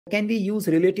Can we use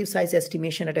relative size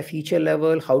estimation at a feature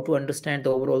level? How to understand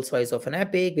the overall size of an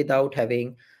epic without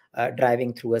having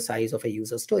driving through a size of a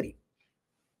user story?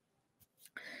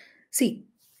 See,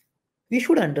 we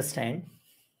should understand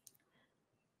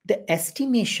the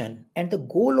estimation and the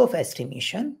goal of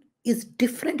estimation is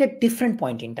different at different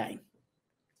point in time,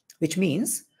 which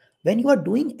means when you are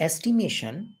doing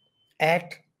estimation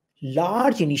at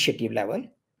large initiative level,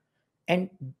 and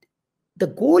the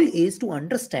goal is to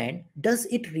understand, does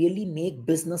it really make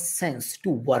business sense to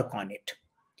work on it?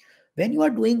 When you are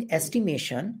doing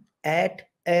estimation at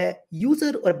a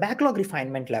user or backlog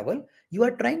refinement level, you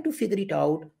are trying to figure it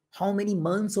out how many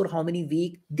months or how many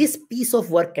weeks this piece of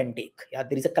work can take. Yeah,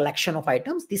 there is a collection of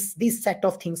items. This set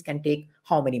of things can take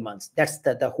how many months. That's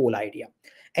the whole idea.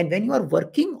 And when you are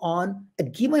working on a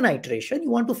given iteration, you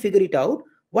want to figure it out,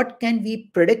 what can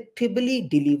we predictably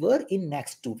deliver in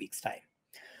next 2 weeks time.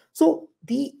 So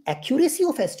the accuracy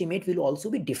of estimate will also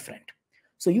be different.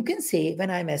 So you can say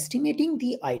when I'm estimating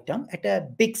the item at a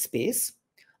big space,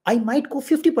 I might go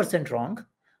 50% wrong.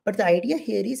 But the idea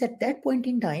here is at that point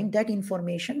in time, that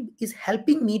information is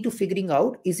helping me to figuring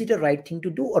out, is it a right thing to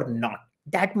do or not?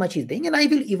 That much is thing. And I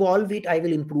will evolve it. I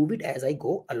will improve it as I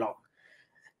go along.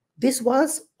 This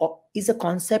is a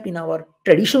concept in our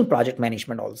traditional project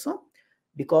management also,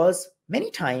 because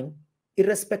many times,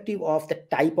 irrespective of the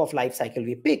type of life cycle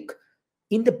we pick,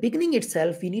 in the beginning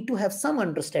itself, we need to have some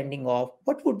understanding of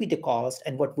what would be the cost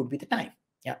and what would be the time.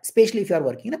 Yeah, especially if you are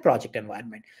working in a project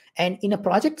environment. And in a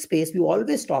project space, we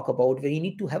always talk about where you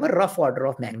need to have a rough order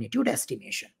of magnitude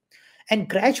estimation. And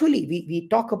gradually, we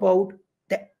talk about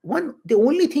the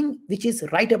only thing which is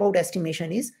right about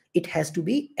estimation is it has to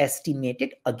be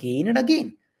estimated again and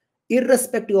again,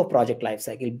 irrespective of project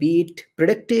lifecycle, be it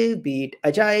predictive, be it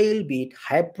agile, be it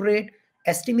hybrid.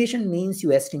 Estimation means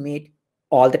you estimate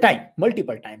all the time,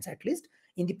 multiple times at least.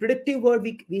 In the predictive world,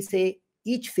 we say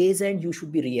each phase end you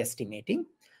should be re-estimating.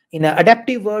 In an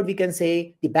adaptive word, we can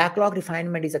say the backlog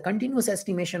refinement is a continuous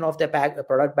estimation of the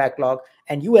product backlog,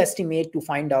 and you estimate to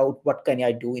find out what can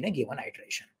I do in a given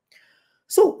iteration.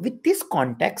 So with this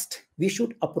context, we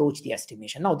should approach the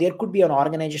estimation. Now, there could be an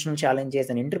organizational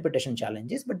challenges and interpretation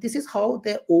challenges, but this is how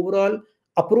the overall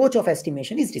approach of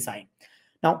estimation is designed.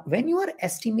 Now, when you are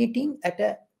estimating at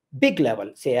a big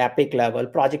level, say epic level,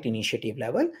 project initiative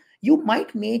level, you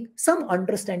might make some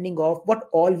understanding of what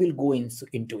all will go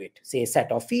into it, say a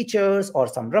set of features or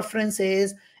some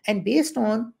references, and based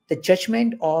on the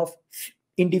judgment of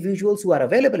individuals who are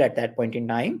available at that point in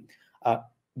time,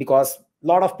 because a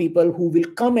lot of people who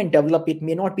will come and develop it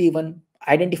may not be even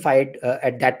identified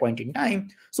at that point in time.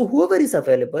 So whoever is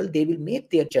available, they will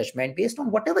make their judgment based on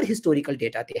whatever historical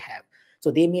data they have. So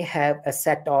they may have a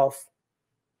set of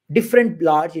different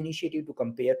large initiative to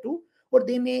compare to, or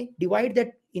they may divide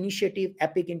that initiative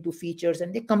epic into features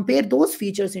and they compare those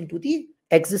features into the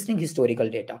existing historical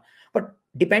data. But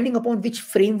depending upon which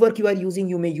framework you are using,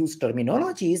 you may use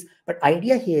terminologies, but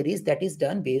idea here is that is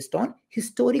done based on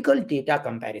historical data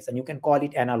comparison. You can call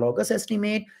it analogous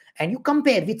estimate, and you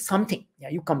compare with something. Yeah,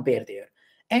 you compare there,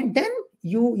 and then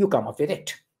you come up with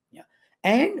it. Yeah,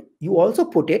 and you also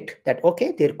put it that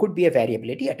okay, there could be a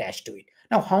variability attached to it.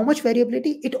 Now, how much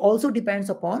variability? It also depends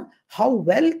upon how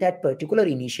well that particular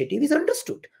initiative is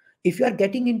understood. If you are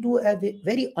getting into a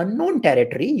very unknown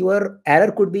territory, your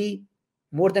error could be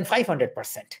more than 500%.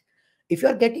 If you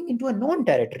are getting into a known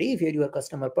territory, where your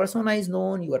customer persona is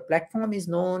known, your platform is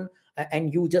known,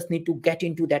 and you just need to get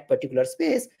into that particular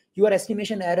space, your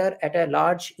estimation error at a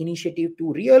large initiative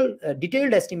to real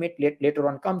detailed estimate later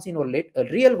on comes in, or a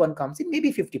real one comes in,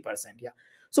 maybe 50%. Yeah.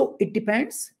 So it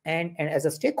depends. And as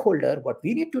a stakeholder, what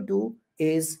we need to do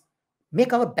is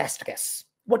make our best guess,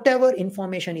 whatever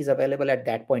information is available at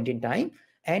that point in time,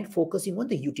 and focusing on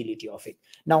the utility of it.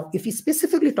 Now, if we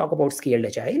specifically talk about scaled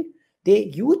agile, they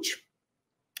use,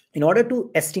 in order to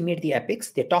estimate the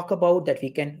epics, they talk about that we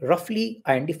can roughly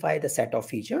identify the set of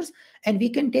features, and we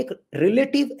can take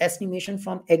relative estimation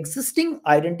from existing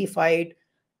identified,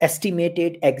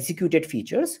 estimated, executed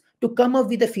features to come up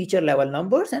with the feature level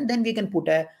numbers, and then we can put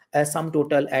a sum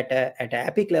total at a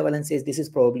epic level and says this is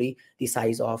probably the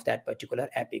size of that particular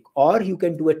epic. Or you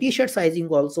can do a t-shirt sizing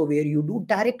also, where you do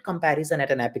direct comparison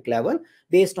at an epic level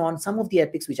based on some of the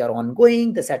epics which are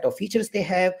ongoing, the set of features they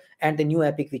have, and the new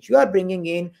epic which you are bringing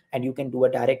in, and you can do a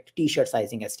direct t-shirt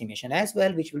sizing estimation as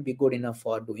well, which will be good enough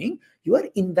for doing your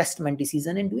investment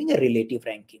decision and doing a relative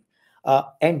ranking.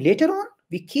 And later on,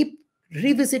 we keep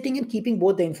revisiting and keeping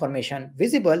both the information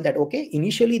visible, that okay,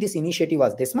 initially this initiative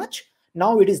was this much,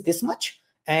 now it is this much,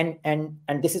 and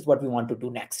this is what we want to do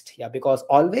next. Yeah, because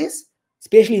always,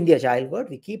 especially in the agile world,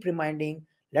 we keep reminding,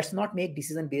 let's not make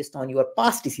decision based on your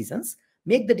past decisions,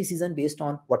 make the decision based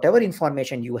on whatever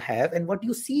information you have and what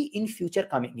you see in future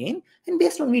coming in, and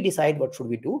based on we decide what should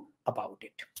we do about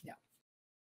it. Yeah.